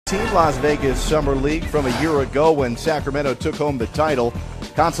team, Las Vegas Summer League, from a year ago when Sacramento took home the title.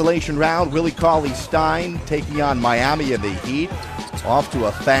 Consolation round, Willie Cauley-Stein taking on Miami in the Heat. Off to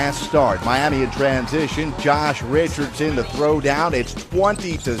a fast start. Miami in transition. Josh Richardson to throw down. It's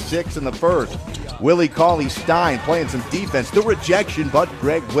 20-6 in the first. Willie Cauley-Stein playing some defense. The rejection, but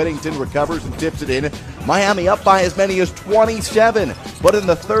Greg Whittington recovers and tips it in. Miami up by as many as 27. But in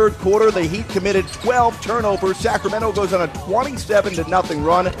the third quarter, the Heat committed 12 turnovers. Sacramento goes on a 27-0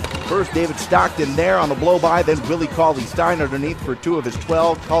 run. First, David Stockton there on the blow-by. Then Willie Cauley-Stein underneath for 2 of his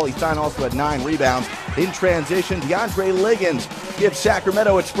 12. Cauley-Stein also had 9 rebounds. In transition, DeAndre Liggins gives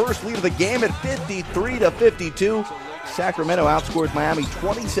Sacramento its first lead of the game at 53-52. Sacramento outscores Miami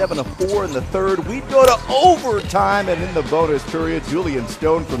 27-4 in the third. We'd go to overtime, and in the bonus period, Julian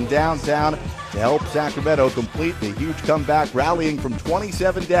Stone from downtown to help Sacramento complete the huge comeback, rallying from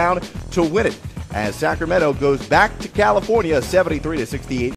 27 down to win it, as Sacramento goes back to California 73-68.